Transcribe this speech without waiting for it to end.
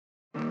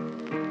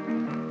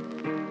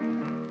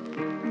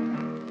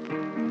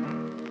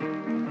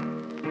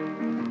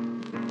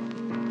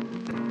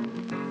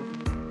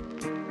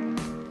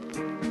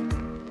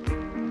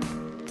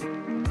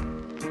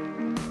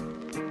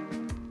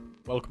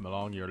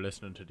Furlong. You're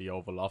listening to the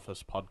Oval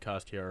Office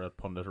podcast here at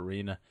Pundit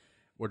Arena.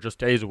 We're just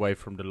days away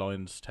from the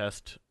Lions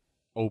test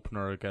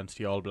opener against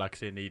the All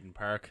Blacks in Eden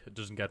Park. It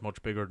doesn't get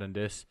much bigger than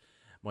this.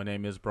 My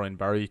name is Brian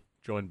Barry.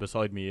 Joined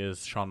beside me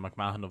is Sean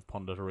McMahon of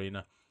Pundit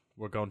Arena.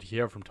 We're going to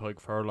hear from Tadhg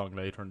Furlong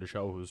later in the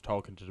show, who's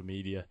talking to the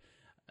media,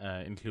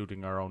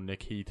 including our own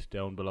Nick Heath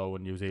down below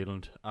in New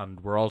Zealand.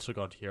 And we're also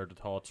going to hear the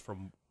thoughts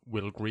from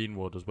Will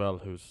Greenwood as well,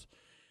 who's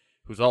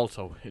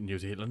also in New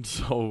Zealand.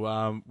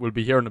 So we'll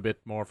be hearing a bit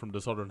more from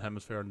the Southern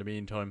Hemisphere in the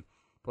meantime.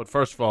 But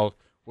first of all,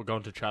 we're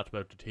going to chat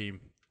about the team.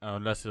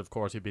 Unless, of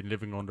course, you've been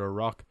living under a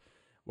rock.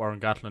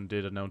 Warren Gatland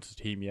did announce his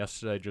team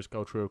yesterday. Just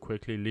go through it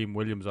quickly. Liam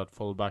Williams at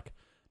fullback.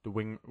 The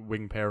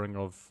wing pairing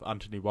of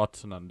Anthony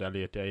Watson and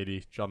Elliot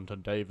Daly,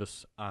 Jonathan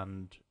Davis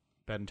and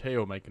Ben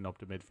Teo making up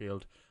the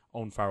midfield.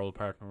 Owen Farrell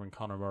partnering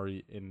Conor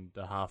Murray in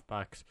the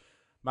half-backs.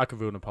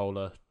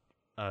 Makavuna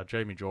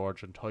Jamie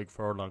George and Tadhg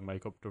Furlong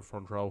make up the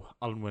front row.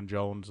 Alan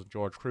Wynne-Jones and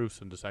George Cruz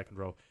in the second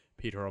row.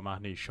 Peter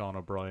O'Mahony, Sean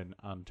O'Brien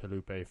and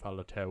Talupe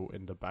Faletau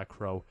in the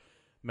back row.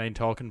 Main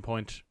talking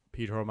point,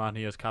 Peter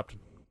O'Mahony as captain.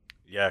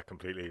 Yeah,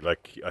 completely.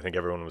 I think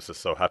everyone was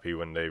just so happy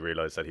when they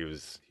realised that he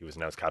was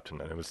announced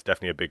captain, and it was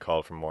definitely a big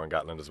call from Warren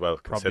Gatland as well.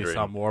 Probably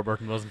Sam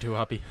Warburton wasn't too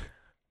happy.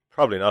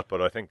 Probably not, but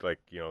I think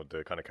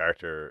the kind of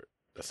character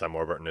that Sam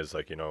Warburton is,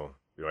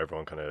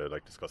 everyone kind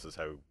of discusses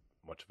how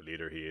much of a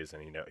leader he is,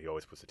 and he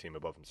always puts the team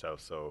above himself.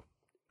 So,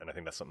 and I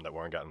think that's something that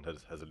Warren Gatland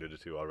has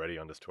alluded to already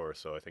on this tour.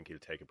 So I think he'll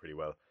take it pretty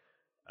well.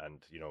 And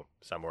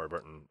Sam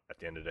Warburton, at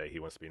the end of the day, he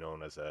wants to be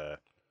known as a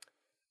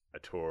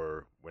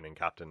tour winning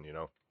captain.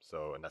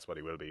 So, and that's what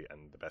he will be.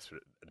 And the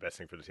best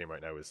thing for the team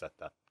right now is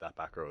that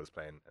back row is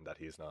playing and that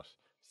he's not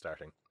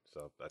starting.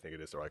 So I think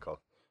it is the right call.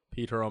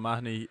 Peter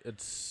O'Mahony,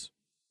 it's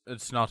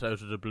not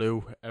out of the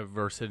blue.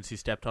 Ever since he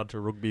stepped onto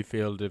a rugby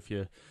field, if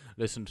you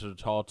listen to the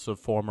thoughts of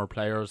former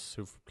players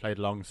who've played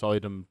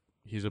alongside him,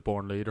 he's a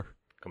born leader.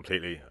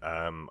 Completely.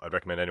 I'd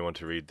recommend anyone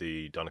to read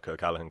the Donncha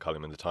O'Callaghan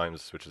column in the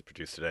Times, which was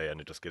produced today,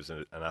 and it just gives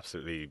an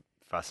absolutely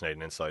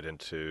fascinating insight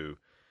into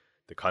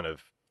the kind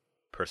of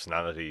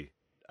personality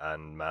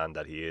and man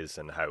that he is,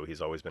 and how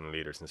he's always been a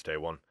leader since day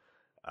one.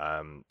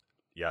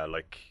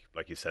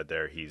 Like you said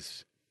there,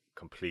 he's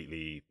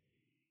completely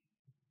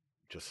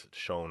just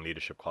shown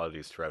leadership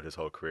qualities throughout his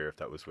whole career. If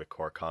that was with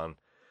Cork Con,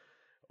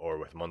 or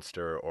with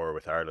Munster, or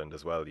with Ireland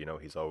as well,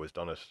 he's always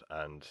done it.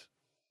 And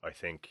I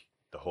think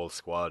the whole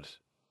squad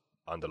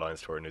on the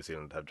Lions tour in New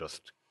Zealand have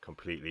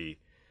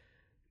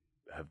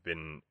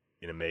been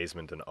in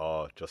amazement and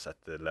awe just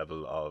at the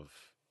level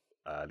of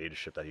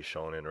leadership that he's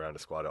shown in around the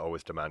squad,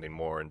 always demanding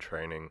more in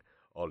training,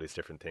 all these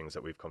different things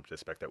that we've come to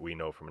expect, that we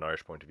know from an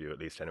Irish point of view at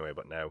least anyway,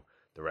 but now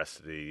the rest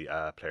of the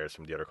players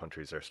from the other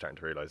countries are starting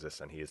to realise this,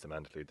 and he is the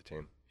man to lead the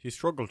team. He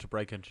struggled to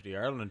break into the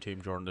Ireland team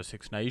during the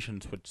Six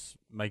Nations, which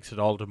makes it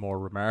all the more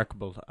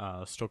remarkable.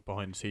 Stuck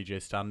behind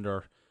CJ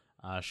Stander,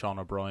 Sean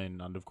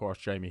O'Brien, and of course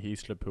Jamie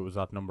Heaslip, who was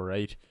at number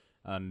 8.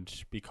 And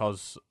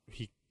because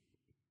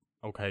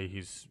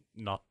he's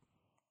not,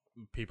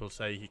 people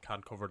say he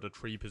can't cover the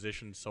 3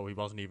 positions, so he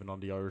wasn't even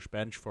on the Irish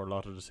bench for a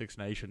lot of the Six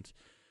Nations.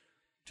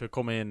 To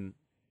come in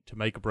to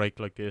make a break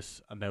like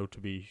this, and now to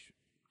be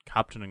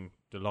captaining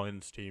the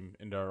Lions team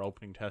in their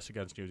opening test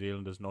against New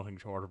Zealand, is nothing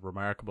short of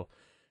remarkable.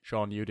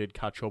 Sean, you did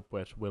catch up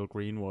with Will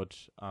Greenwood,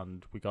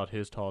 and we got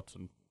his thoughts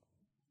and,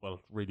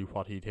 well, really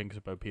what he thinks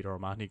about Peter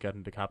O'Mahony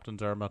getting the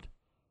captain's armband.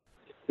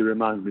 He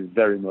reminds me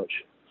very much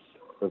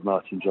of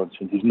Martin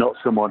Johnson. He's not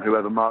someone who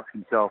ever marks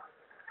himself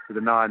with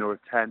a 9 or a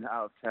 10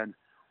 out of 10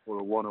 or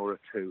a 1 or a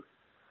 2.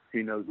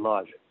 He knows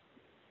life.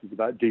 He's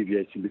about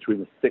deviating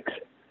between a 6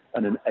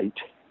 and an 8,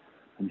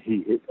 and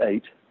he hits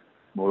 8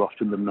 more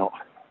often than not.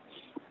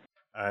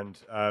 And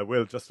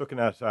Will, just looking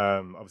at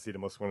obviously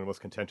one of the most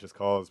contentious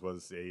calls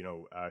was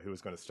who was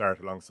going to start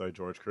alongside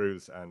George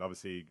Cruz, and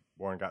obviously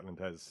Warren Gatland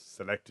has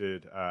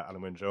selected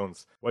Alan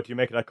Wynne-Jones. What do you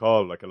make of that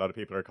call? Like, a lot of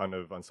people are kind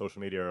of on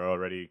social media are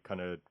already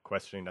kind of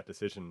questioning that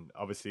decision.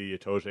 Obviously,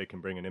 Tadhg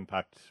can bring an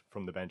impact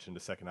from the bench in the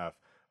second half,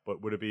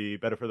 but would it be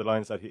better for the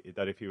Lions that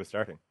if he was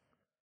starting?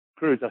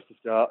 Cruz has to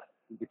start.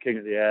 He's the king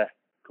of the air,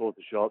 called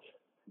the shots.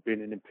 He's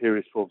been in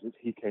imperious form since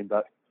he came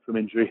back from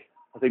injury.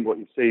 I think what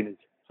you've seen is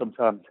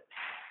sometimes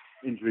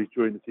injuries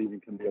during the season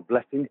can be a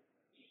blessing,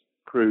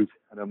 Cruz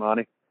and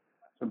O'Mahony.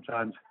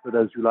 Sometimes, for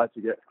those who like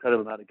to get a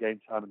credible amount of game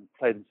time and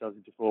play themselves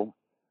into form,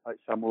 like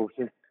Sam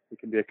Warburton, it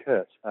can be a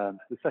curse.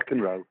 The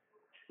second row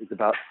is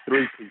about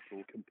 3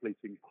 people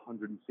completing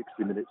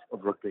 160 minutes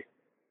of rugby.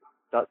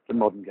 That's the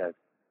modern game.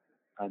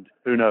 And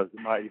who knows, it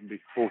might even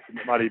be 40,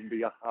 it might even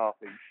be a half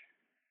inch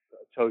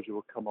that Tadhg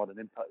will come on and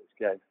impact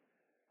this game.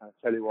 And I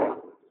tell you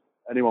what,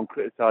 anyone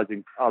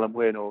criticising Alan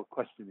Wynne or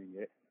questioning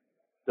it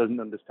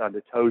doesn't understand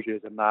Tadhg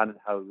as a man and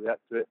how he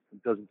reacts to it,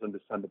 and doesn't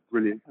understand the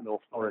brilliance and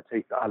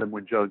authority that Alan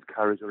Wynne-Jones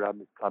carries around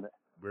this planet.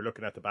 We're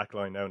looking at the back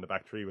line now, and the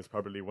back 3 was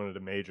probably one of the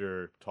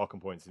major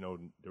talking points.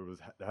 There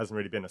hasn't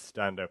really been a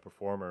standout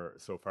performer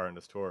so far in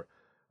this tour,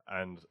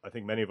 and I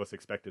think many of us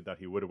expected that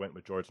he would have went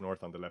with George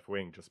North on the left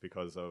wing, just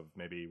because of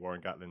maybe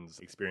Warren Gatland's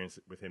experience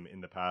with him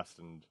in the past,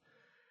 and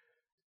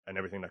and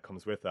everything that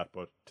comes with that.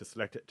 But to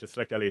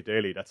select Elliot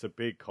Daly, that's a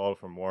big call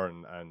from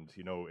Warren, and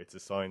it's a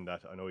sign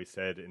that I know he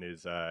said in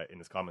his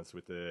comments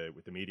with the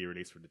media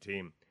release for the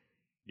team,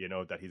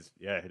 that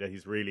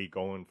he's really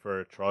going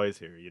for tries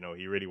here.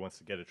 He really wants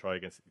to get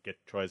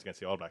tries against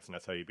the All Blacks, and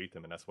that's how you beat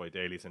them, and that's why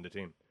Daly's in the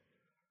team.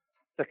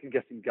 Second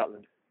guessing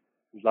Gatland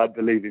is like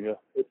believing a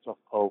Ipsos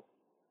poll.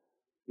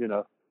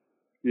 You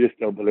just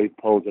don't believe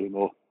polls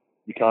anymore.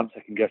 You can't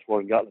second guess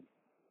Warren Gatland.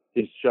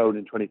 He's shown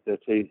in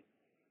 2013.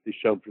 He's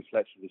shown for his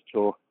selection of his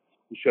tour.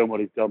 He's shown what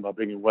he's done by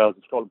bringing Wales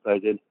and Scotland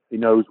players in. He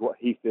knows what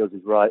he feels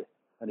is right,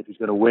 and if he's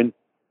going to win,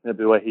 it'll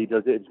be the way he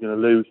does it. If he's going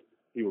to lose,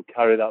 he will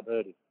carry that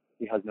burden.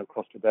 He has no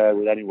cross to bear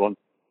with anyone.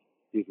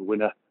 He's a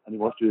winner, and he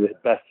wants to do the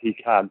best he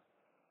can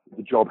with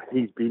the job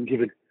he's been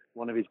given.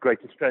 One of his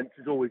greatest strengths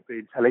has always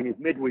been telling his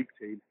midweek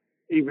team,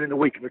 even in the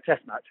week of a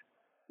test match,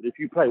 that if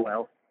you play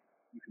well,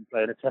 you can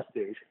play in a test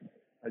series,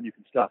 and you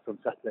can start on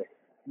Saturday.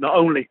 Not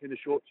only in the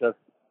short term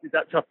is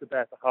that tough to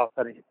bear for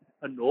Halfpenny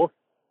and North,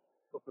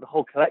 but for the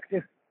whole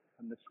collective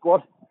and the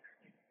squad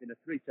in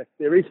a 3-test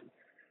series.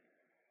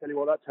 Tell you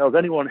what that tells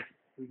anyone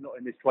who's not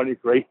in this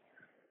 23: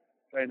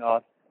 train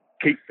hard,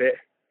 keep fit,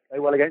 play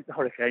well against the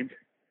Hurricanes,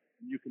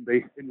 and you can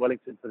be in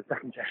Wellington for the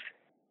second test.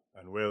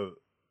 And Will,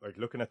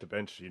 looking at the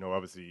bench,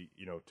 obviously,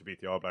 to beat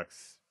the All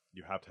Blacks,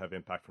 you have to have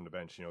impact from the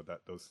bench.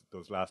 That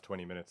those last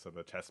 20 minutes of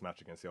a test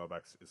match against the All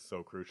Blacks is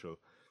so crucial.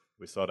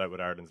 We saw that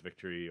with Ireland's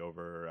victory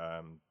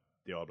over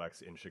the All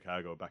Blacks in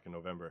Chicago back in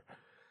November.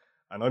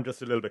 And I'm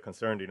just a little bit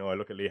concerned. I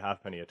look at Lee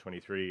Halfpenny at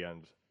 23,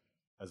 and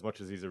as much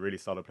as he's a really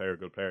solid player,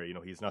 good player,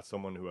 he's not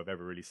someone who I've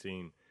ever really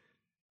seen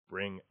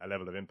bring a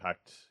level of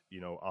impact,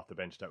 off the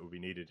bench that would be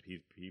needed.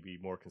 He'd be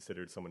more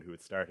considered someone who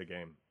would start a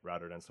game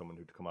rather than someone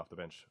who'd come off the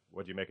bench.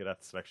 What do you make of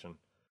that selection?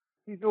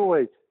 He's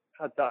always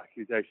had that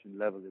accusation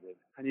levelled at him.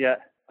 And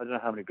yet, I don't know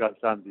how many Grand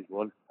Slams he's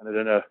won, and I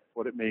don't know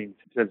what it means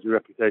in terms of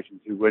reputation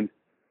to win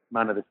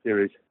Man of the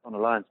Series on a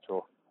Lions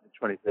tour in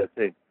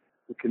 2013.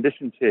 The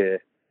conditions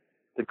here,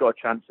 they've got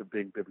a chance of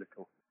being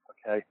biblical,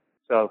 okay?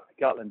 So,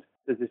 Gatland,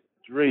 there's this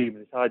dream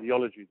and this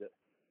ideology that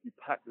you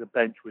pack the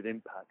bench with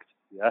impact,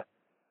 yeah?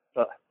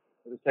 But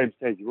at the same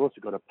stage, you've also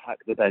got to pack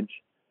the bench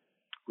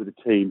with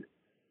a team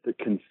that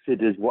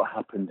considers what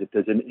happens if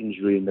there's an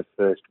injury in the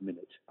first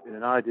minute. In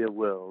an ideal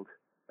world,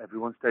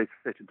 everyone stays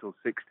fit until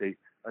 60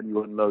 and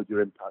you unload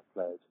your impact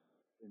players.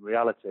 In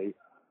reality,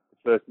 the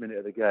first minute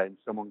of the game,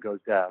 someone goes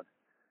down.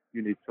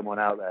 You need someone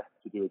out there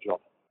to do a job.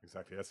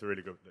 Exactly. That's a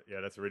really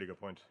good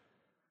point.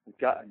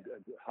 And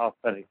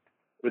Halfpenny,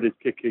 with his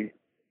kicking,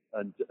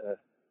 and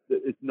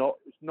it's not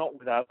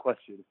without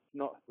question. It's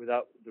not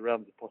without the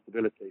realms of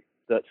possibility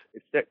that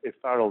if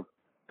Farrell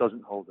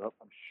doesn't hold up,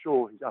 I'm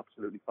sure he's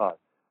absolutely fine.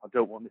 I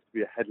don't want this to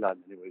be a headline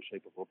in any way,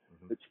 shape, or form.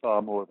 Mm-hmm. It's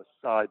far more of a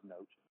side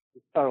note.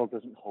 If Farrell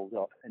doesn't hold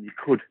up, and you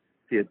could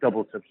see a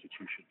double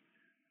substitution,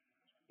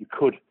 you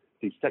could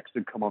see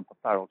Sexton come on for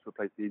Farrell to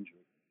replace the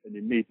injury, and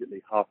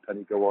immediately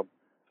Halfpenny go on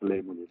for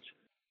Liam Williams.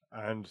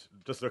 And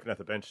just looking at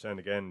the bench then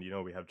again,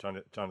 we have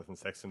Jonathan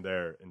Sexton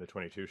there in the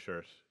 22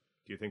 shirt.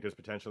 Do you think there's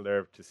potential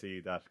there to see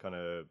that kind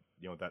of,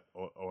 that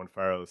Owen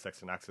Farrell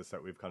Sexton axis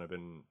that we've kind of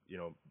been,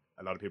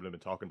 a lot of people have been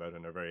talking about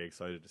and are very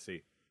excited to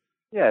see?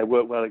 Yeah, it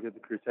worked well against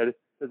the Crusaders.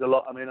 There's a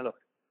lot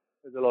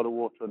of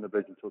water on the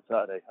bridge until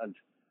Saturday and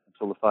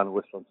until the final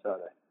whistle on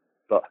Saturday.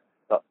 But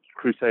that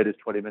Crusaders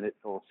 20 minutes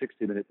or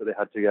 60 minutes that they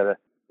had together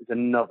is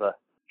another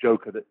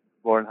joker that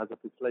Warren has up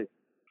his sleeve.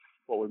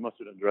 What we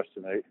mustn't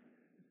underestimate,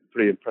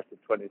 pretty impressive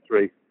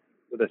 23,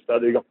 but they're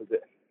starting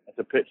opposite. It's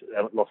a pitch that they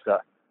haven't lost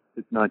at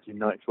since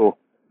 1994.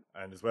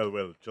 And as well,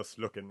 Will, just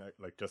looking at,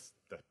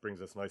 that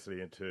brings us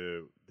nicely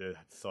into the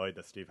side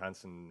that Steve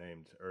Hansen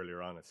named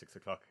earlier on at 6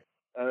 o'clock.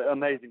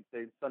 Amazing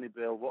team. Sonny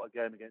Bill, what a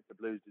game against the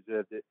Blues,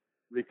 deserved it.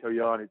 Rico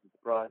Yarni's a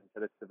surprise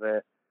instead of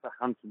Severe. But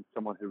Hansen's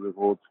someone who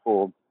rewards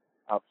form,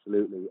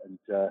 absolutely. And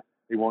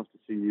he wants to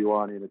see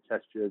Ioane in a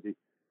test jersey.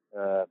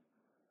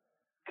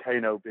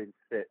 Kano being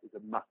fit is a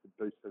massive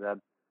boost for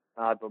them.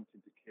 I bumped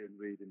into Kieran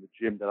Reid in the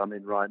gym that I'm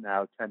in right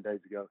now 10 days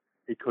ago.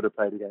 He could have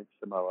played against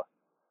Samoa.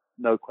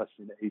 No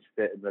question that he's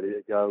fit and ready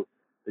to go.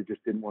 They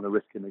just didn't want to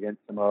risk him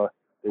against Samoa.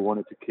 They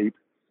wanted to keep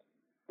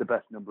the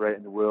best number 8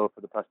 in the world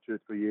for the past 2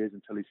 or 3 years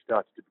until he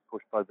started to be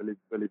pushed by Billy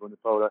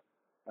Vunipola,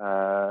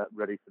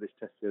 ready for this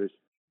test series.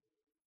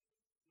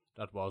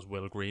 That was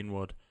Will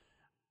Greenwood.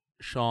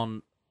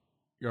 Sean,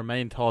 your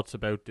main thoughts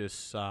about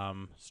this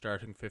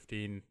starting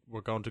 15?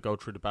 We're going to go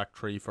through the back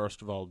three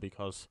first of all,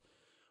 because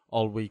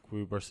all week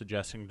we were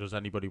suggesting, does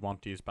anybody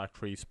want these back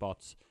three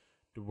spots?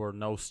 There were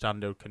no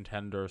standout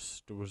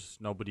contenders. There was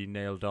nobody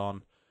nailed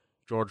on.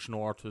 George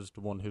North is the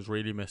one who's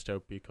really missed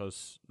out,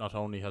 because not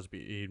only has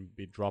he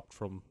been dropped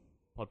from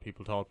what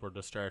people thought were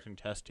the starting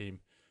test team,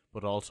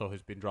 but also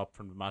has been dropped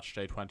from the match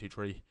day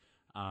 23.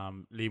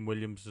 Liam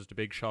Williams is the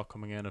big shot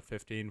coming in at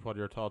 15. What are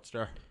your thoughts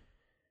there?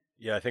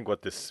 Yeah, I think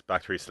what this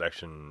back three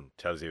selection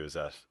tells you is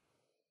that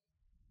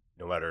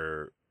no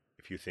matter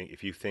if you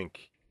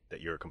think that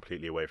you're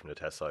completely away from the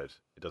test side,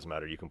 it doesn't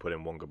matter. You can put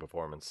in one good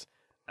performance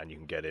and you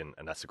can get in,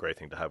 and that's a great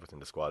thing to have within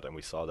the squad. And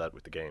we saw that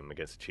with the game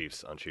against the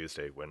Chiefs on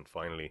Tuesday, when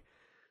finally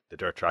the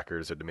dirt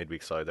trackers or the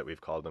midweek side that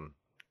we've called them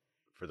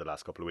for the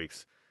last couple of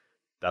weeks,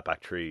 that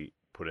back three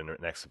put in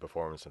an excellent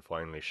performance and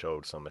finally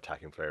showed some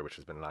attacking flair, which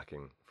has been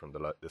lacking from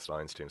this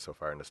Lions team so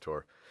far in this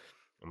tour.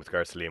 And with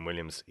regards to Liam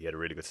Williams, he had a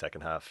really good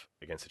second half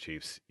against the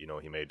Chiefs. You know,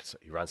 he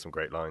ran some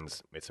great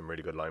lines, made some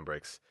really good line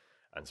breaks,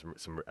 and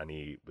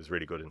he was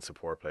really good in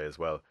support play as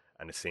well.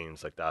 And it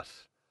seems like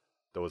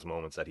those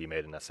moments that he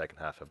made in that second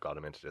half have got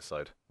him into this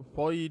side.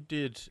 Why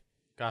did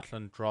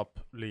Gatland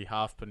drop Lee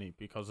Halfpenny?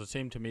 Because it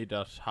seemed to me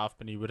that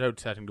Halfpenny, without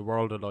setting the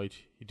world alight,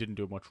 he didn't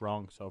do much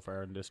wrong so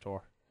far in this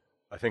tour.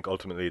 I think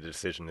ultimately the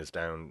decision is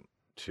down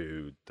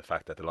to the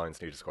fact that the Lions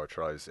need to score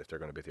tries if they're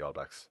going to beat the All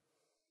Blacks.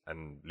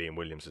 And Liam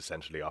Williams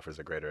essentially offers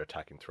a greater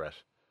attacking threat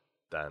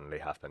than Lee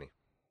Halfpenny.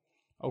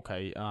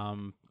 Okay,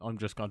 I'm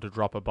just going to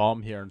drop a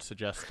bomb here and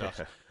suggest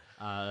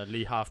that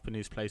Lee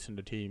Halfpenny's place in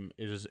the team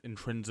is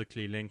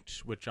intrinsically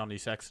linked with Johnny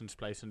Sexton's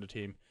place in the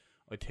team.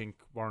 I think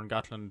Warren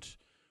Gatland,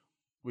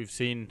 we've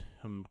seen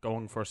him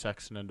going for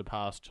Sexton in the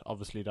past,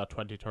 obviously that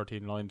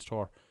 2013 Lions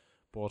tour,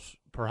 but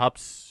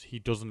perhaps he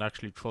doesn't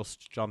actually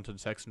trust Jonathan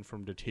Sexton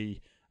from the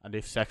tee, and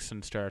if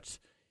Sexton starts,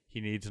 he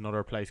needs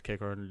another place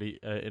kicker in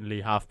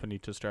Lee Halfpenny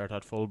to start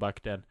at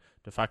fullback. Then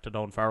the fact that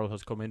Owen Farrell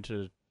has come into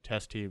the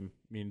test team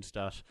means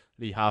that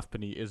Lee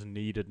Halfpenny isn't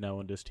needed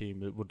now in this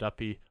team. Would that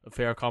be a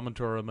fair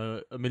comment, or am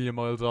I a million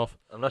miles off?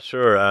 I'm not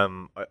sure.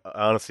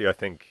 Honestly, I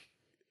think,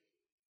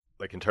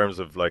 like, in terms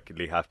of like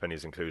Lee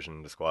Halfpenny's inclusion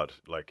in the squad,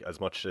 like,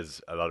 as much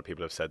as a lot of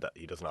people have said that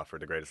he doesn't offer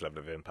the greatest level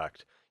of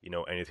impact, you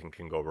know, anything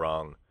can go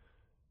wrong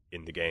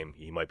in the game.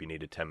 He might be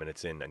needed 10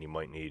 minutes in, and you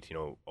might need, you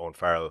know, Owen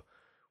Farrell.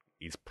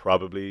 He's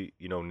probably,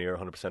 you know, near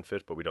 100%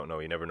 fit, but we don't know.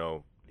 You never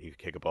know. He could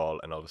kick a ball,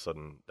 and all of a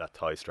sudden that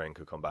thigh strain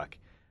could come back,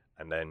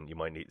 and then you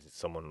might need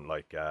someone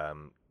like,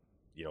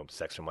 you know,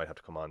 Sexton might have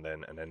to come on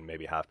then, and then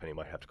maybe Halfpenny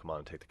might have to come on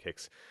and take the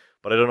kicks.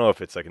 But I don't know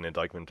if it's like an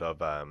indictment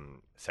of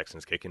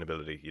Sexton's kicking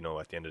ability. You know,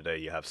 at the end of the day,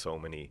 you have so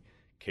many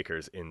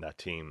kickers in that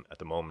team at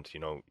the moment. You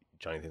know,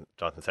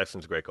 Jonathan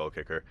Sexton's a great goal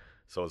kicker.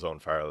 So is Owen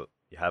Farrell.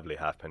 You have Lee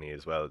Halfpenny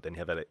as well. Then you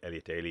have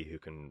Elliot Daly, who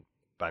can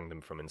bang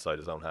them from inside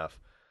his own half.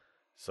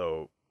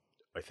 So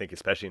I think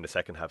especially in the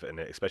second half, and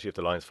especially if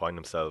the Lions find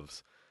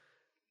themselves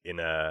in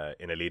a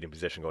leading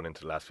position going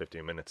into the last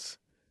 15 minutes,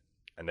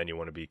 and then you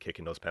want to be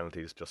kicking those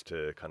penalties just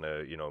to kind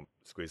of, you know,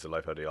 squeeze the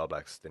life out of the All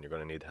Blacks, then you're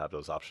going to need to have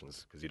those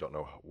options, because you don't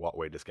know what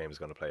way this game is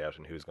going to play out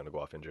and who's going to go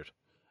off injured.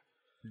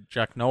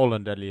 Jack Noel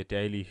and Elliot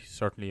Daly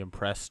certainly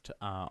impressed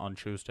on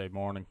Tuesday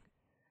morning.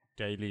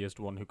 Daly is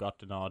the one who got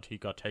the nod. He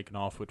got taken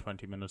off with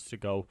 20 minutes to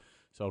go,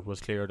 so it was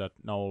clear that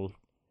Noel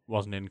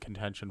wasn't in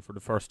contention for the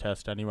first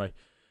test anyway.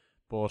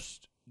 But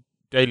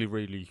Daly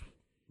really,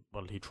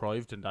 well, he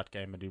thrived in that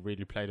game, and he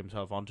really played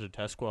himself onto the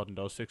test squad in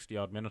those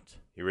 60-odd minutes.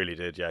 He really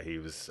did, yeah. He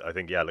was, I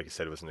think, yeah, like you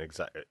said, it was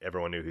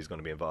everyone knew he was going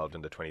to be involved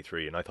in the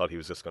 23, and I thought he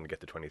was just going to get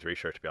the 23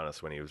 shirt, to be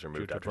honest, when he was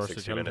removed after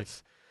 60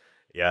 minutes.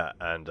 Yeah,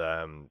 and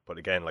but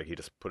again, like, he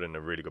just put in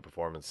a really good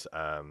performance,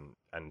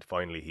 and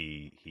finally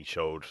he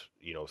showed,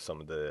 you know,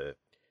 some of the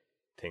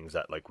things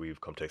that, like,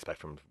 we've come to expect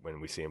from when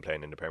we see him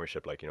playing in the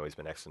Premiership. Like, you know, he's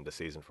been excellent this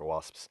season for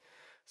Wasps,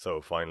 so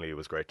finally it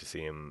was great to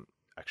see him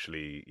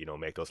actually, you know,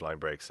 make those line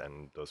breaks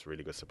and those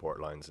really good support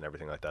lines and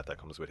everything like that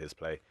comes with his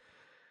play.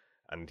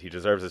 And he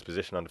deserves his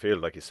position on the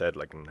field, like you said.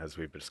 Like, and as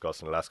we've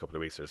discussed in the last couple of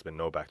weeks, there's been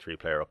no back three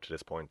player up to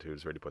this point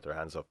who's really put their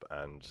hands up,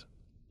 and,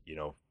 you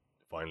know,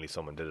 finally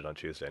someone did it on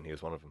Tuesday, and he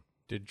was one of them.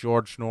 Did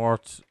George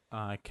North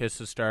kiss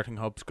his starting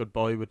hopes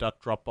goodbye with that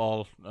drop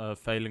ball,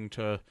 failing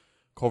to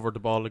cover the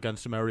ball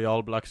against the Maori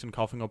All Blacks and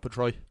coughing up a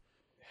try?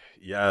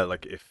 Yeah,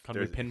 like, if can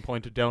we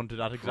pinpoint it down to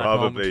that exact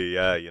probably moment?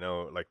 Yeah, you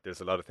know, like,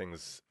 there's a lot of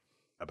things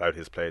about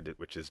his play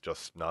which is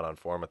just not on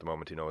form at the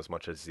moment. You know, as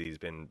much as he's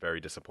been very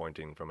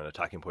disappointing from an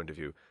attacking point of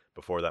view,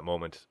 before that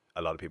moment,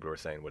 a lot of people were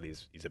saying, well,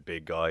 he's a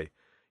big guy.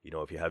 You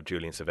know, if you have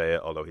Julian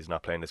Savea, although he's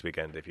not playing this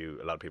weekend,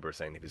 a lot of people are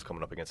saying if he's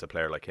coming up against a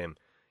player like him,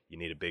 you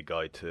need a big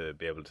guy to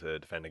be able to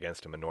defend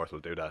against him, and North will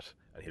do that,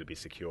 and he'll be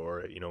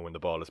secure, you know, when the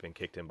ball has been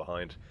kicked in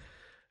behind.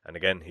 And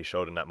again, he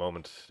showed in that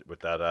moment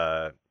with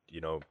that, you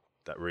know,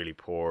 that really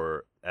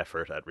poor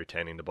effort at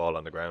retaining the ball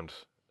on the ground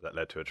that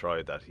led to a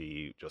try, that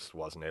he just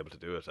wasn't able to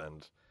do it.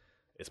 And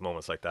it's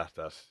moments like that,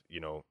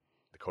 you know,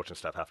 the coaching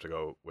staff have to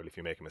go, well, if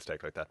you make a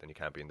mistake like that, then you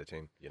can't be in the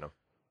team, you know.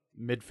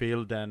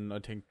 Midfield, then, I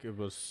think it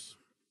was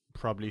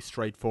probably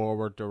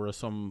straightforward. There were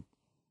some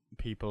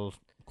people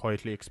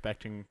quietly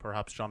expecting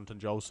perhaps Jonathan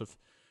Joseph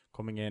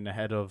coming in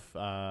ahead of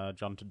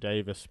Jonathan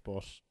Davis,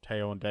 but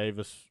Teo and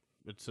Davis,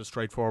 it's a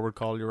straightforward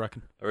call, you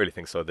reckon? I really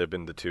think so. They've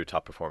been the two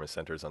top performance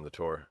centres on the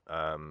tour.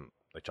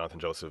 Like, Jonathan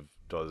Joseph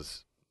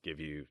does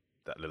give you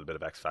that little bit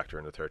of X factor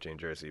in the 13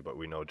 jersey, but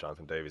we know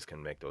Jonathan Davis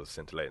can make those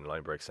scintillating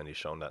line breaks, and he's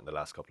shown that in the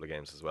last couple of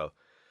games as well.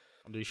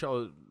 And he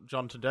showed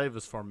Jonathan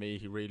Davis, for me,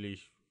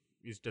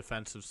 his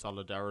defensive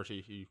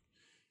solidarity,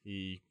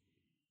 he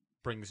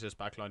brings his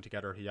back line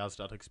together. He has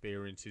that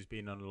experience. He's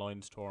been on a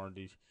Lions tour, and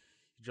he's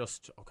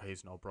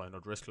no Brian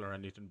O'Driscoll or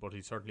anything, but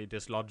he certainly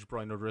dislodged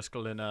Brian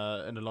O'Driscoll in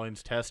a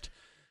Lions test,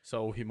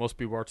 so he must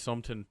be worth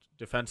something.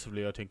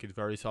 Defensively, I think he's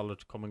very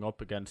solid coming up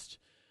against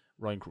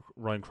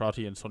Ryan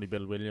Crotty and Sonny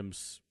Bill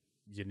Williams.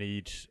 you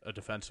need a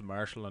defensive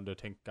marshal, and I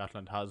think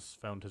Gatland has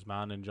found his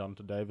man in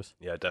Jonathan Davis.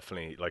 Yeah,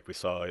 definitely. Like we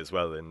saw as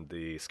well in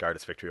the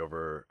Scarlets victory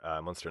over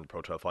Munster in the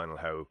Pro 12 final,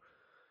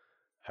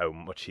 how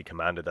much he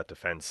commanded that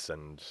defence,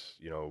 and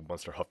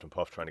Munster huffed and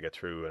puffed trying to get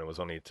through, and it was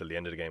only till the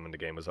end of the game when the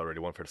game was already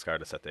won for the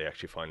Scarlets that they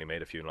actually finally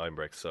made a few line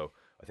breaks. So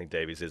I think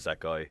Davies is that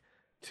guy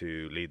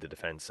to lead the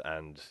defence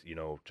and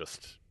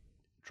just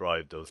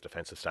drive those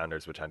defensive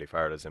standards which Andy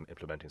Farrell is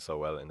implementing so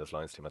well in this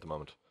Lions team at the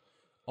moment.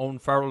 Owen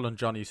Farrell and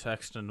Johnny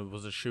Sexton, it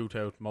was a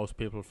shootout. Most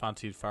people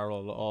fancied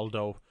Farrell,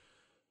 although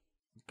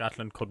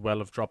Gatland could well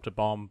have dropped a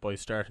bomb by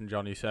starting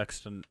Johnny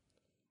Sexton.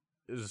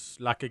 Is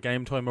lack of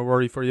game time a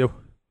worry for you?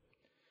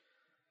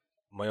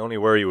 My only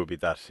worry would be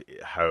that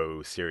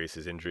how serious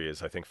his injury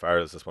is. I think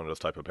Farrell is just one of those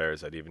type of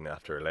players that even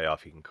after a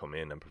layoff he can come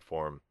in and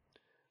perform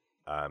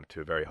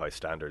to a very high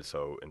standard.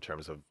 So in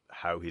terms of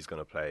how he's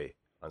going to play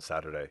on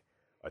Saturday,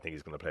 I think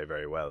he's going to play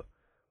very well.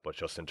 But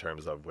just in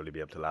terms of will he be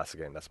able to last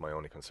again, that's my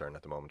only concern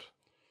at the moment.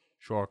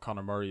 Sure,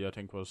 Conor Murray I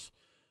think was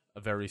a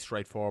very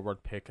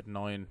straightforward pick at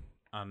 9,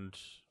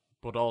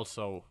 but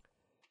also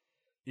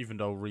even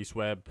though Reece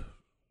Webb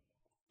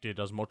did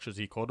as much as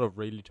he could have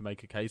really to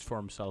make a case for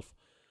himself,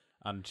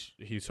 and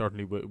he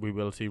certainly we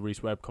will see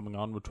Reece Webb coming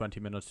on with 20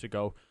 minutes to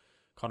go.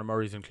 Conor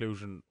Murray's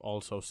inclusion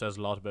also says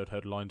a lot about how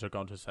the Lions are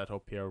going to set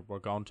up here. We're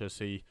going to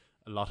see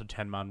a lot of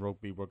 10-man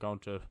rugby.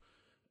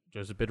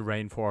 There's a bit of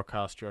rain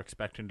forecast. You're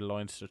expecting the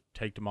Lions to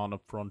take them on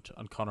up front,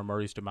 and Conor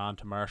Murray's demand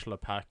to marshal a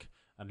pack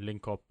and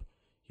link up.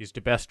 He's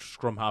the best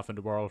scrum half in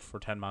the world for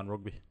 10-man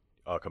rugby.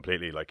 Oh,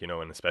 completely.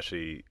 And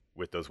especially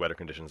with those weather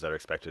conditions that are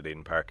expected at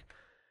Eden Park,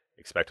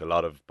 expect a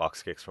lot of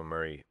box kicks from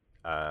Murray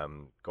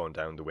going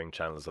down the wing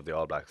channels of the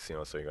All Blacks.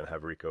 So you're going to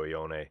have Rico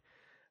Ione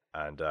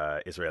and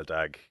Israel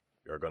Tadhg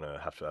are going to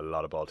have a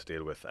lot of ball to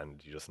deal with,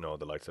 and you just know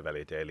the likes of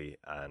Elliot Daly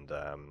and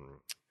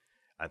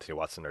Anthony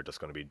Watson are just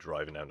going to be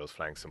driving down those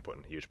flanks and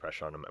putting huge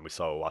pressure on him. And we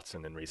saw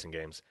Watson in recent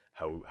games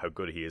how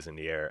good he is in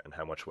the air and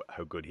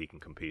how good he can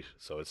compete.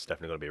 So it's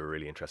definitely going to be a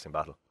really interesting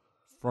battle.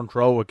 Front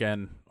row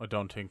again, I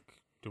don't think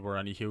there were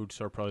any huge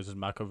surprises.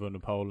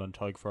 Vunipola and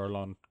Tadhg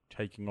Furlong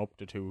taking up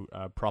the two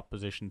prop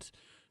positions.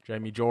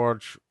 Jamie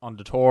George on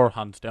the tour,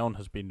 hands down,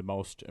 has been the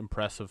most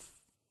impressive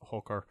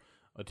hooker.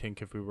 I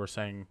think if we were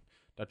saying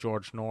that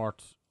George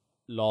North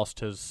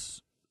lost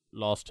his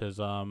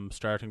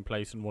starting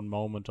place in one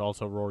moment,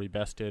 also Rory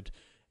Best did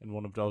in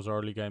one of those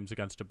early games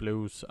against the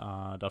Blues,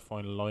 that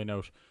final line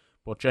out.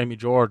 But Jamie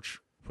George,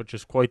 which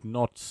is quite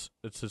nuts,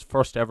 it's his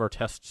first ever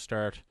test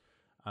start,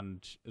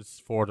 and it's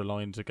for the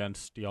Lions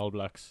against the All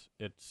Blacks.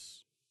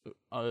 It's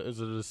is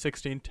it a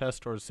 16th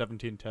test or a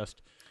 17th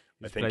test?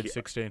 He's played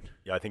 16.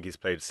 Yeah, I think he's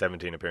played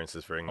 17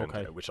 appearances for England,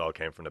 which all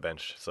came from the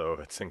bench. So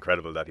it's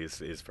incredible that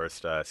his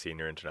first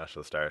senior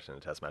international start in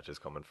a test match is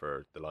coming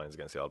for the Lions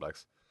against the All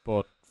Blacks.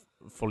 But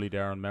fully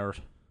there on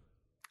merit.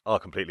 Oh,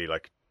 completely.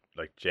 Like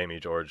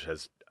Jamie George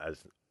has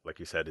like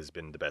you said, has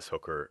been the best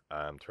hooker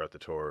throughout the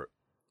tour.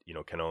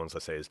 Ken Owens,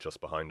 let's say, is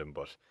just behind him,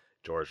 but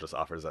George just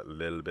offers that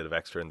little bit of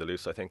extra in the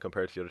loose, I think,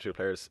 compared to the other two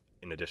players,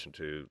 in addition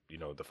to,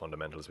 the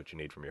fundamentals which you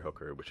need from your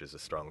hooker, which is a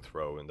strong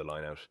throw in the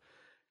line out,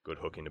 good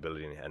hooking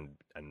ability,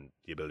 and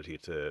the ability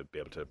to be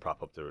able to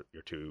prop up your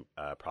two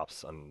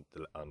props on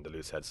the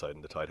loose head side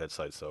and the tight head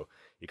side. So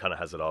he kind of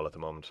has it all at the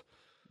moment.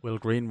 Will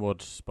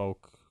Greenwood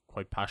spoke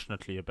quite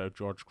passionately about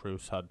George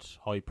Cruz, had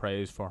high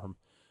praise for him.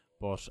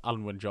 But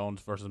Alan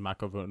Wynne-Jones versus Maro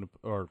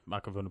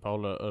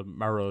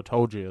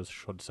Itoje, I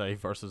should say,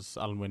 versus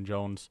Alan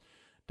Wynne-Jones,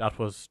 that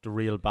was the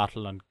real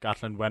battle, and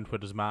Gatland went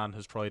with his man,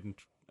 his tried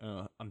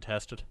and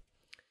tested.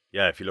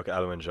 Yeah, if you look at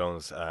Alan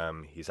Wynne-Jones,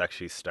 he's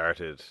actually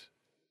started,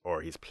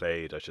 or he's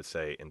played, I should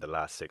say, in the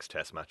last 6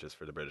 test matches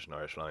for the British and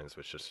Irish Lions,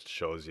 which just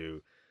shows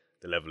you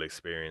the level of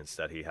experience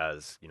that he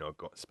has,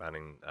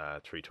 spanning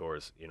 3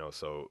 tours,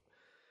 so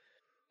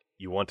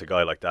you want a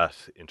guy like that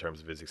in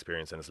terms of his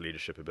experience and his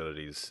leadership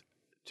abilities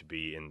to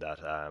be in that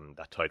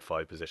tight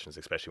 5 positions,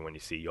 especially when you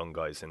see young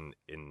guys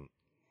in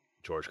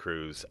George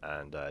Cruz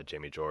and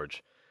Jamie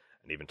George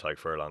and even Tadhg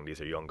Furlong.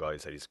 These are young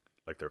guys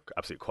that they're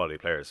absolute quality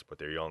players, but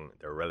they're young,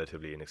 they're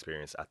relatively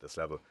inexperienced at this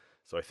level.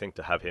 So I think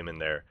to have him in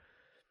there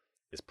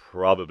is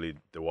probably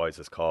the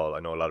wisest call. I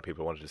know a lot of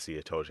people wanted to see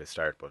Itoje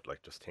start, but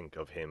just think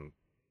of him,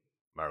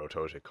 Maro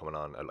Itoje, coming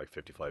on at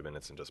 55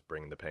 minutes and just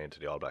bringing the pain to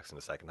the All Blacks in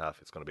the second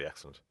half. It's going to be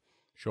excellent.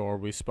 Sure,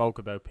 we spoke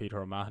about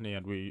Peter O'Mahony,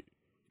 and we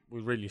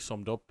really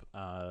summed up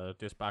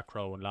this back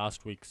row in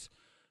last week's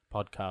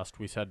podcast.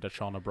 We said that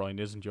Sean O'Brien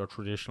isn't your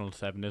traditional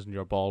 7, isn't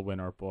your ball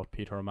winner, but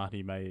Peter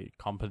O'Mahony may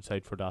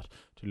compensate for that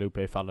to Lupe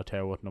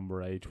Faletau at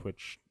number 8,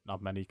 which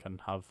not many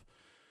can have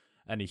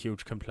any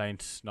huge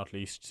complaints, not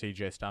least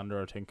CJ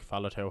Stander. I think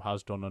Faletau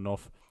has done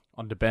enough.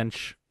 On the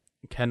bench,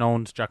 Ken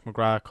Owens, Jack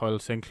McGrath, Kyle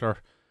Sinclair,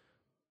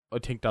 I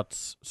think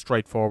that's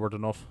straightforward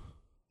enough.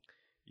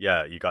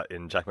 Yeah, you got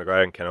in Jack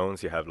McGrath and Ken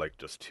Owens, you have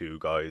just 2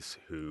 guys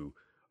who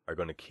are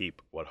going to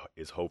keep what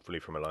is hopefully,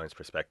 from a Lions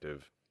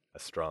perspective, a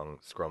strong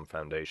scrum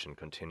foundation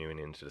continuing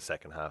into the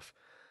second half.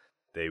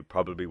 They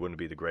probably wouldn't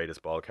be the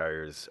greatest ball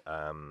carriers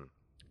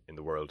in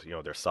the world.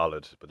 They're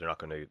solid, but they're not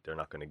going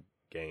to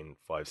gain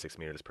 5-6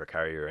 meters per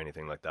carry or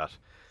anything like that.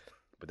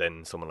 But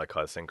then someone like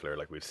Kyle Sinclair,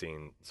 like we've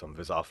seen some of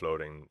his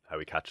offloading, how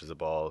he catches a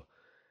ball.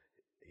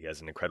 He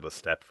has an incredible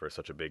step for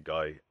such a big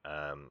guy,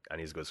 and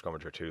he's a good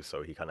scrummager too.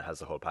 So he kind of has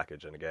the whole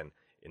package. And again,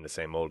 in the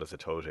same mold as a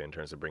Tadhg in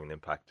terms of bringing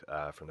impact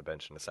from the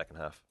bench in the second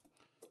half.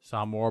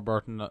 Sam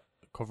Warburton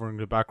covering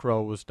the back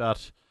row. Was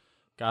that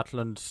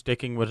Gatland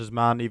sticking with his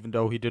man even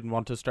though he didn't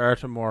want to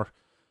start him, or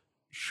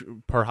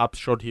perhaps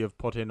should he have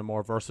put in a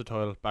more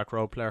versatile back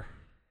row player?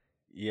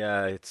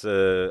 Yeah, it's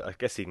I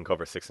guess he can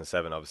cover 6 and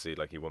 7. Obviously,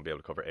 like he won't be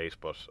able to cover 8.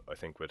 But I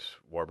think with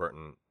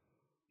Warburton,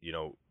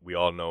 we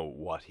all know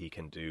what he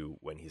can do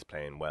when he's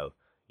playing well.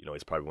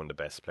 He's probably one of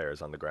the best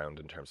players on the ground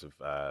in terms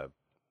of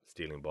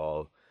stealing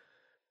ball,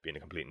 being a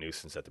complete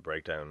nuisance at the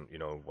breakdown.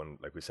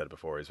 Like we said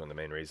before, he's one of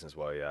the main reasons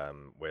why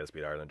Wales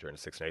beat Ireland during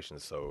the Six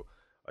Nations. So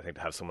I think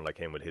to have someone like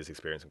him with his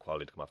experience and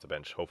quality to come off the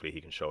bench, hopefully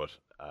he can show it.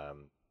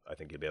 I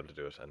think he'll be able to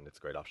do it, and it's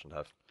a great option to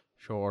have.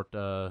 Sure,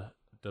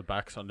 the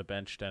backs on the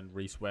bench then,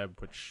 Reece Webb,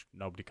 which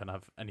nobody can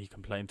have any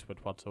complaints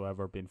with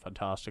whatsoever, been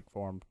fantastic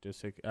form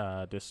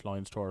this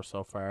Lions tour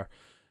so far.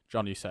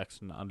 Johnny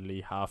Sexton and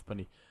Lee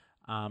Halfpenny.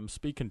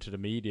 Speaking to the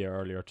media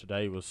earlier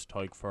today was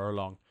Tadhg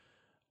Furlong.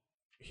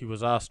 He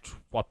was asked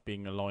what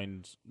being a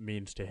Lions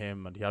means to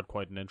him, and he had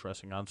quite an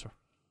interesting answer.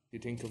 You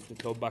think of the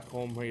club back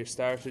home where you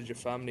started, your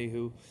family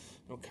who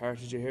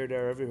carted you here,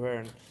 there, everywhere,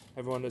 and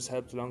everyone that's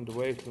helped along the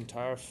way,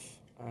 Clontarf,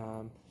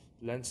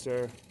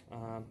 Leinster,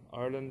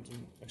 Ireland,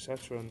 and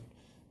etc.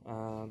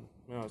 And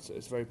it's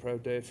a very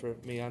proud day for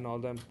me and all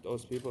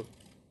those people.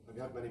 Have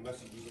you had many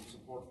messages of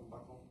support from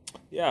back home?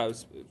 Yeah,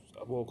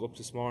 I woke up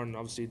this morning.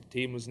 Obviously, the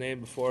team was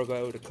named before I got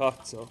out of the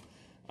cot, so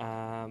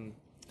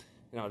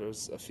there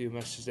was a few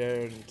messages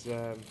there,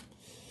 and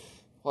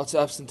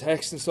WhatsApps and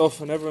texts and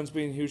stuff, and everyone's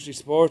been hugely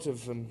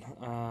supportive. And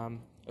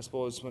I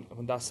suppose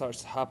when that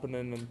starts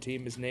happening and the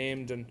team is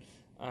named, and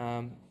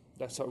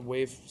that sort of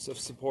wave of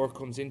support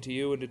comes into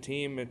you and the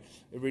team, it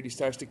really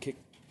starts to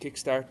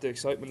kickstart the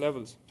excitement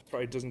levels.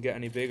 Probably doesn't get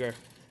any bigger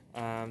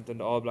than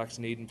the All Blacks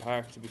in Eden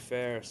Park, to be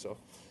fair. So,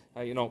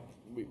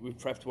 we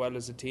prepped well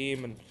as a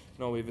team, and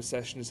we have a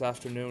session this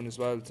afternoon as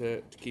well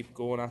to keep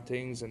going at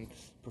things and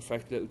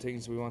perfect little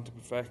things we want to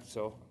perfect.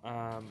 So,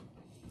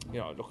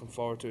 looking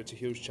forward to it. It's a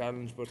huge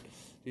challenge, but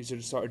these are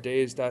the sort of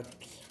days that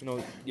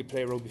you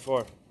play rugby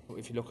for.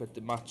 If you look at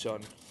the match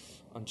on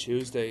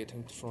Tuesday, I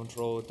think the front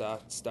row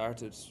that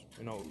started,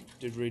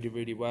 did really,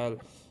 really well.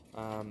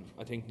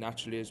 I think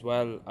naturally as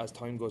well, as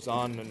time goes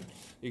on and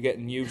you're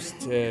getting used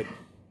to,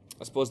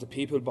 I suppose, the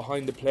people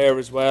behind the player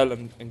as well,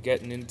 and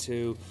getting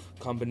into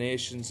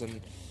combinations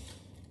and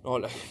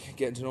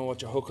getting to know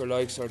what your hooker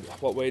likes or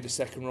what way the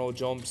second row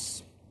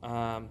jumps.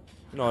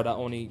 That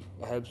only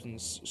helps and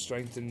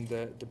strengthen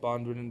the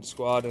bond within the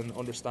squad and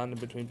understanding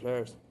between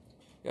players.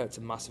 Yeah, it's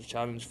a massive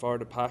challenge for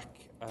the pack.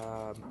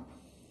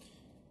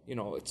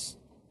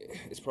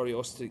 It's probably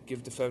us to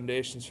give the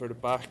foundations for the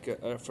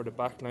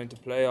back line to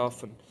play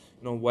off, and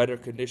weather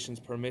conditions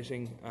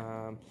permitting.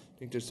 I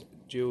think there's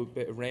due a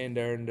bit of rain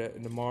there in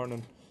the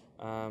morning,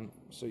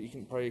 so you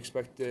can probably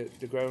expect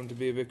the ground to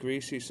be a bit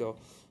greasy. So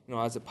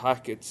as a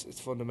pack, it's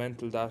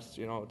fundamental that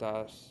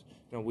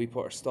we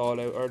put our stall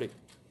out early.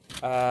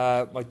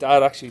 My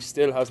dad actually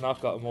still has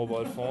not got a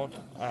mobile phone,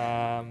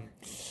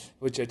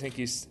 which I think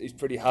he's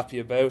pretty happy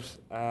about.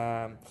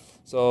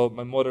 So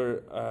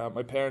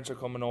my parents are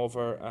coming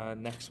over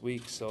next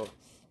week. So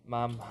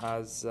Mum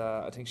has,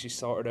 I think she's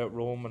sorted out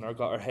Roman or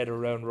got her head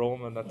around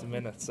Roman at the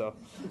minute. So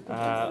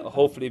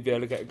hopefully be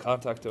able to get in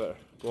contact with her.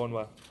 Going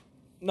well.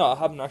 No, I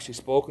haven't actually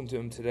spoken to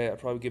him today. I'll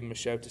probably give him a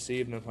shout this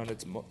evening when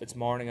it's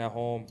morning at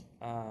home.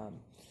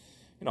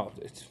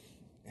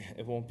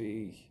 It won't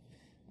be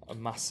a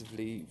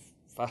massively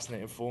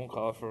fascinating phone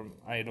call from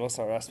any of those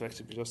sort of aspects.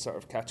 It'll be just sort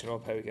of catching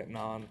up, how we're getting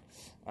on,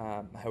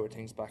 how are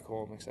things back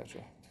home,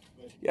 etc.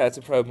 Yeah, it's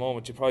a proud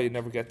moment. You probably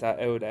never get that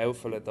out of the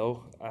outfield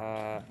though.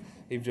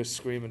 He's just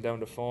screaming down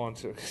the phone,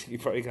 so you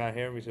probably can't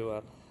hear me too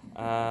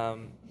well.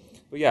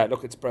 But yeah,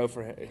 look, it's proud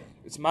for him.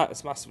 It's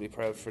massively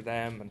proud for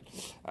them,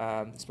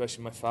 and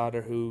especially my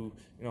father, who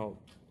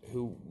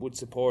would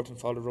support and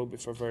follow rugby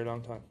for a very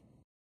long time.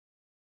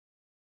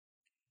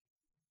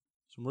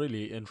 Some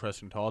really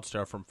interesting thoughts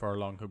there from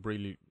Furlong, who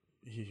really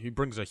he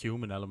brings a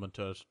human element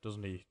to it,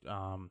 doesn't he?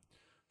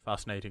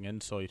 Fascinating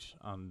insight,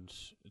 and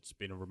it's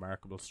been a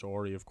remarkable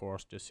story, of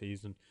course, this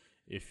season.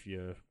 If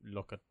you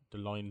look at the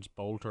Lions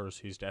bolters,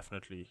 he's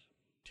definitely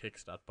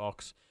ticks that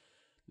box.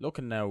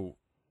 Looking now,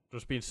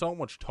 there's been so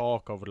much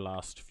talk over the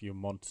last few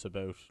months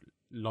about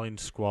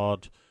Lions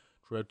squad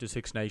throughout the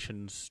Six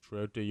Nations,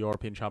 throughout the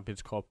European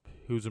Champions Cup,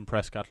 who's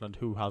impressed Gatland,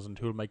 who hasn't,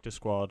 who'll make the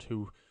squad,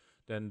 who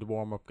then the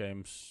warm-up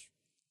games,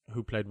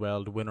 who played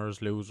well, the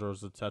winners,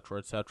 losers, etc.,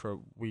 etc.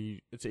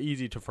 It's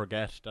easy to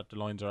forget that the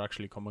Lions are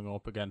actually coming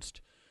up against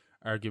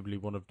arguably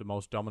one of the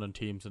most dominant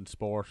teams in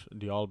sport, in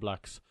the All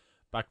Blacks,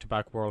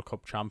 back-to-back World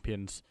Cup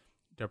champions.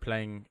 They're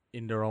playing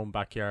in their own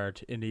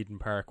backyard in Eden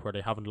Park, where they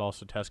haven't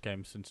lost a test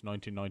game since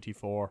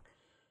 1994.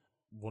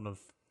 One of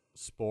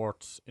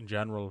sports in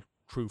general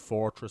true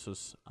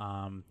fortresses.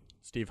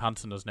 Steve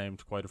Hansen has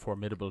named quite a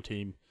formidable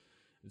team.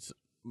 it's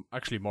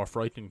actually more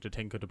frightening to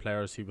think of the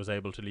players he was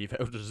able to leave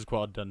out of the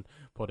squad than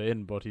put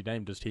in, but he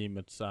named his team.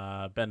 It's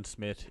Ben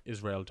Smith,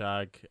 Israel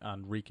Tadhg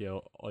and Ricky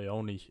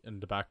Ione in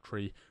the back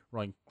three,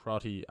 Ryan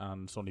Crotty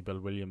and Sonny Bill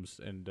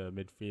Williams in the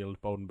midfield,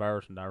 Bowden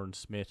Barrett and Aaron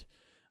Smith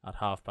at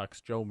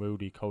halfbacks, Joe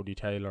Moody, Cody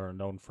Taylor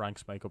and Owen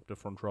Franks make up the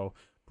front row,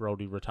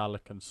 Brody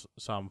Retallick and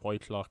Sam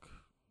Whitelock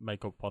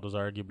make up what is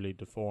arguably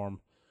the form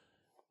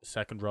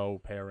second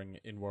row pairing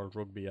in World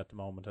Rugby at the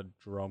moment, and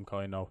Jerome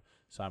Coino,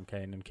 Sam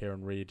Kane and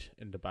Kieran Reid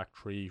in the back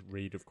three.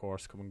 Reid, of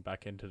course, coming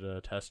back into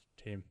the test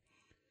team.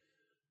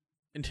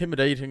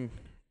 Intimidating,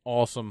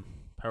 awesome,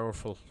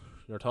 powerful.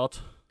 Your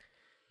thoughts?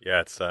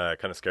 Yeah, it's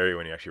kind of scary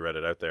when you actually read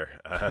it out there.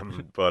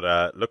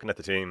 But looking at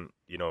the team,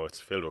 it's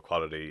filled with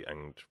quality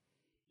and,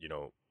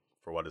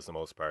 for what is the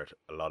most part,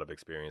 a lot of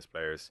experienced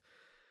players.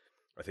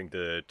 I think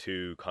the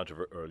two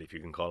or if you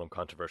can call them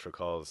controversial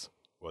calls,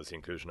 was the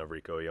inclusion of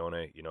Rico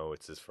Ione.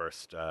 It's his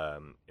first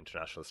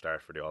international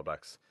start for the All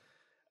Blacks.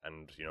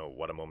 And,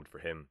 what a moment for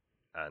him.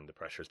 And the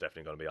pressure is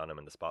definitely going to be on him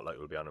and the spotlight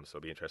will be on him. So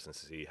it'll be interesting to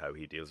see how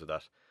he deals with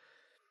that.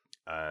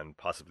 And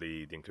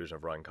possibly the inclusion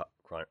of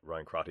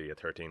Ryan Crotty at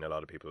 13. A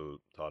lot of people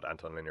thought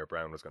Anton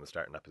Linear-Brown was going to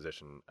start in that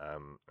position.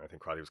 I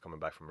think Crotty was coming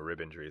back from a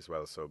rib injury as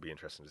well. So it'll be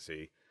interesting to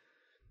see,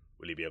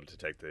 will he be able to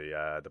take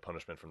the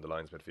punishment from the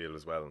Lions midfield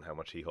as well and how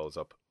much he holds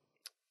up.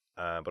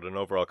 But in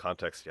overall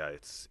context, yeah,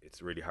 it's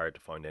really hard to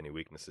find any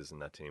weaknesses in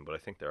that team. But I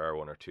think there are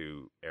one or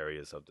two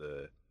areas of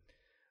the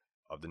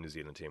New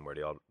Zealand team where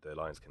the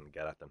Lions can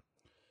get at them.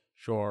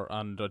 Sure,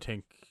 and I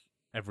think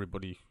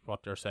everybody,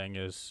 what they're saying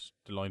is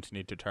the Lions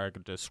need to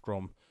target this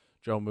scrum.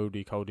 Joe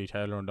Moody, Cody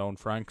Taylor and Owen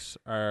Franks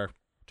are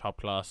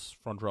top-class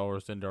front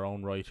rowers in their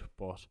own right,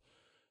 but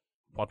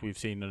what we've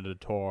seen in the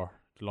tour,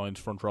 the Lions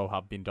front row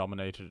have been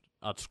dominating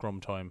at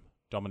scrum time,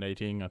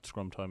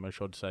 I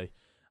should say,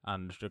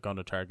 and they're going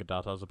to target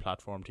that as a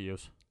platform to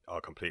use. Oh,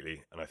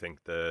 completely. And I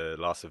think the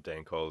loss of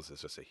Dane Coles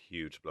is just a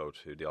huge blow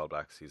to the All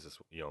Blacks. He's just,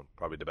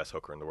 probably the best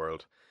hooker in the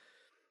world.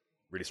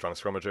 Really strong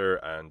scrummager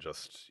and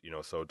just,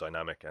 so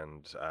dynamic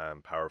and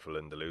powerful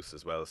in the loose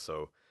as well.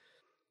 So,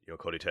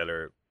 Cody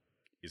Taylor,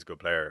 he's a good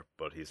player,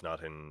 but he's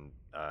not in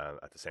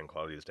at the same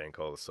quality as Dane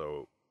Coles.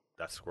 So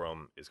that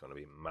scrum is going to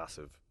be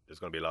massive. There's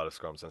going to be a lot of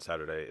scrums on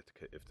Saturday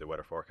if the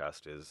weather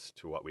forecast is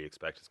to what we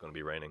expect. It's going to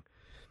be raining.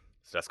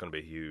 So that's going to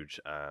be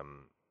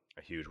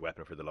a huge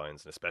weapon for the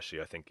Lions, and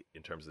especially I think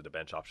in terms of the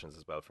bench options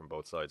as well from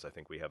both sides. I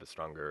think we have a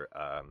stronger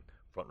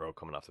front row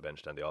coming off the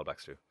bench than the All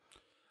Blacks do.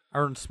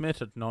 Aaron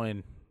Smith at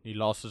 9, he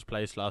lost his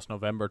place last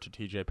November to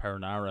TJ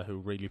Perinara, who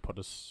really put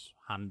his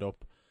hand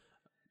up.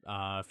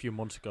 A few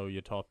months ago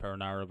you thought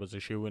Perinara was a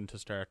shoe-in to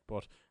start,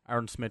 but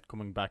Aaron Smith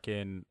coming back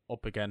in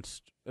up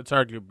against, it's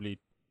arguably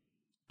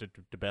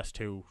the best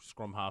two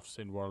scrum halves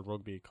in World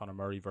Rugby, Conor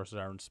Murray versus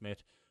Aaron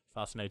Smith.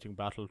 Fascinating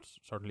battle,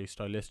 certainly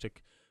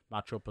stylistic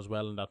matchup as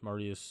well, and that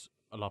Murray is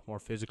a lot more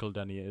physical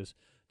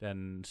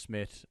than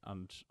Smith,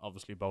 and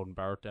obviously Bowden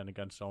Barrett then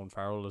against Owen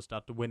Farrell. Is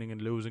that the winning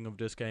and losing of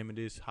this game in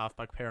these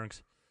halfback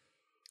pairings?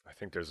 I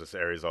think there's just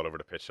areas all over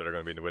the pitch that are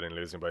going to be in the winning and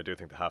losing, but I do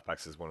think the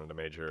halfbacks is one of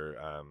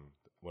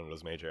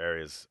those major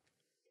areas.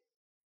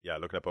 Yeah,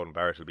 looking at Bowden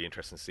Barrett, it'll be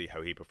interesting to see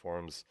how he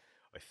performs.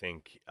 I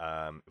think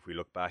if we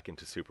look back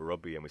into Super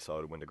Rugby and we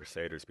saw when the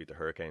Crusaders beat the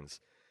Hurricanes,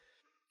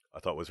 I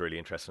thought was really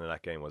interesting in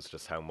that game was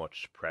just how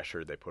much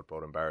pressure they put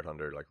Bowden Barrett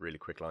under, like really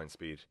quick line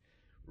speed,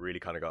 really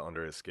kind of got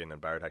under his skin, and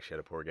Barrett actually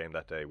had a poor game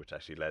that day, which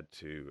actually led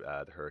to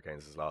the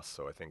Hurricanes' loss.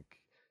 So I think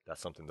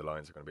that's something the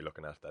Lions are going to be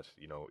looking at, that,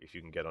 if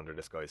you can get under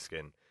this guy's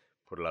skin,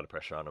 put a lot of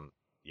pressure on him,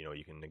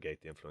 you can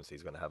negate the influence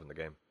he's going to have in the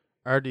game.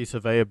 RD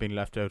Surveyor being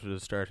left out of the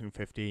starting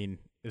 15,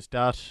 is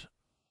that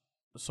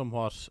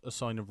somewhat a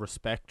sign of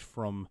respect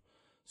from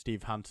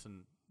Steve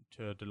Hansen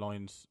to the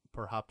Lions,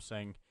 perhaps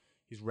saying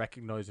he's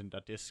recognising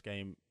that this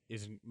game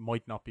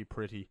might not be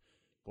pretty,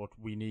 but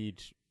he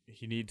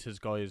needs his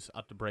guys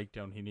at the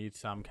breakdown. He needs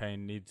Sam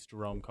Kane, needs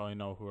Jerome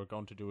Coino, who are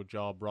going to do a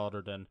job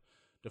rather than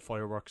the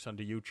fireworks and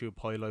the YouTube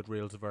highlight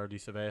reels of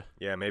RD Surveyor.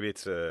 Yeah, maybe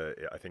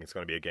I think it's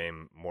going to be a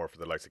game more for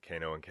the likes of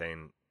Kano and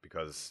Kane,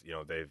 because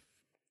they've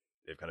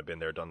kind of been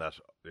there, done that,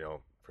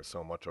 for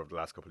so much over the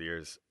last couple of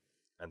years,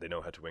 and they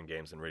know how to win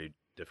games in really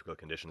difficult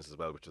conditions as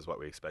well, which is what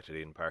we expect at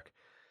Eden Park.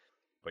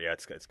 But yeah,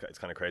 it's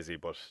kind of crazy.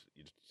 But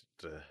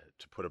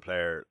to put a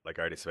player like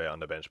RD Surveyor on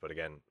the bench, but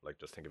again, like,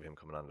 just think of him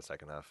coming on the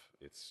second half.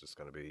 It's just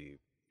going to be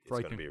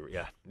frightening.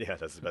 Yeah,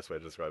 that's the best way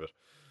to describe it.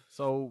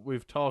 So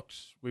we've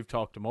talked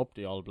them up,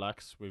 the All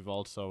Blacks. We've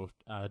also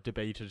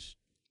debated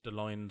the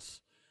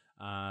Lions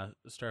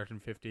starting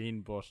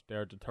 15, but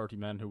they're the 30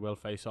 men who will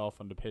face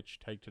off on the pitch,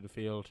 take to the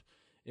field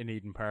in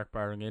Eden Park,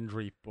 barring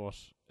injury. But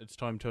it's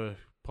time to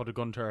put a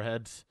gun to our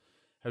heads.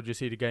 How do you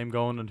see the game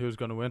going, and who's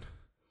going to win?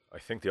 I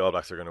think the All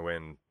Blacks are going to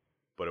win,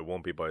 but it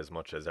won't be by as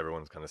much as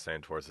everyone's kind of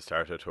saying towards the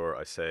start of the tour.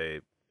 I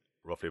say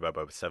roughly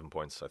about 7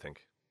 points, I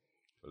think,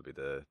 will be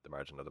the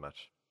margin of the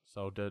match.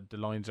 So the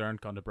Lions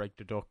aren't going to break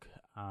the duck.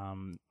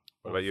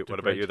 What about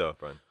you though,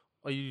 Brian?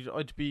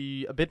 I'd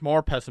be a bit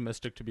more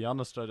pessimistic, to be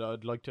honest.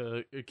 I'd like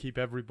to keep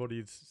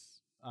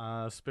everybody's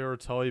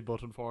spirits high,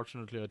 but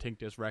unfortunately I think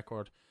this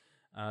record,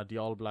 the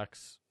All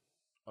Blacks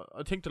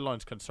I think the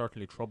Lions can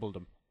certainly trouble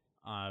them.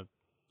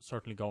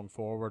 Certainly going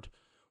forward,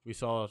 we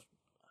saw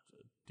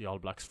the All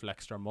Blacks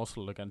flex their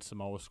muscle against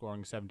Samoa,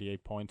 scoring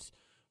 78 points.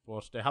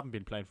 But they haven't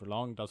been playing for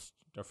long. That's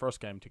their first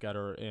game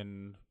together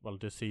in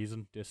this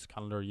season, this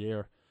calendar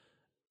year.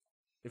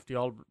 If they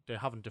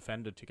haven't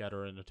defended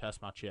together in a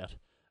Test match yet,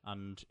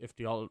 and if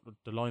the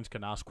Lions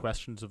can ask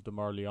questions of them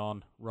early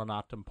on, run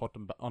at them, put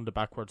them on the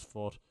backwards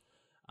foot,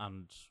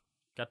 and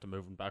get them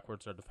moving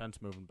backwards, their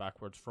defence moving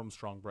backwards from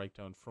strong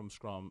breakdown, from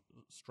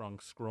strong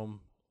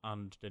scrum,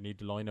 and they need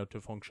the line out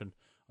to function.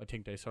 I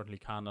think they certainly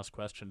can ask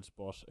questions,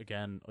 but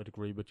again, I'd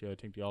agree with you. I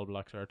think the All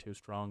Blacks are too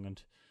strong,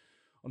 and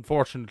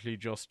unfortunately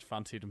just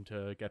fancy them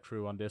to get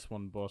through on this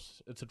one. But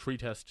it's a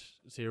 3-test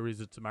series.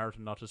 It's a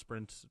marathon, not a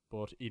sprint,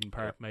 but Eden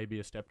Park may be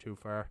a step too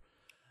far.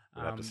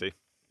 We'll have to see.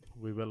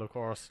 We will, of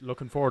course.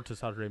 Looking forward to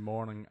Saturday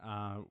morning.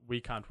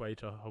 We can't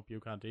wait. I hope you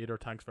can't either.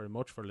 Thanks very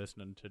much for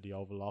listening to The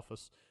Oval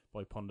Office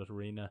by Pundit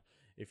Arena.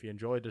 If you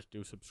enjoyed it,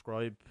 do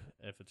subscribe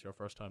if it's your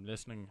first time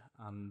listening.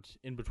 And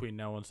in between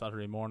now and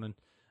Saturday morning,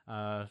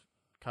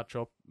 catch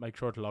up. Make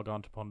sure to log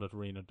on to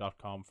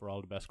punditarena.com for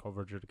all the best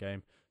coverage of the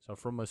game. So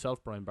from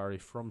myself, Brian Barry,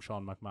 from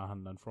Sean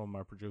McMahon, and from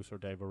our producer,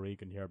 Dave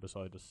O'Regan here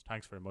beside us,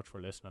 thanks very much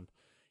for listening.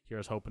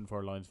 Here's hoping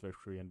for a Lions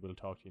victory, and we'll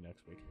talk to you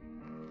next week.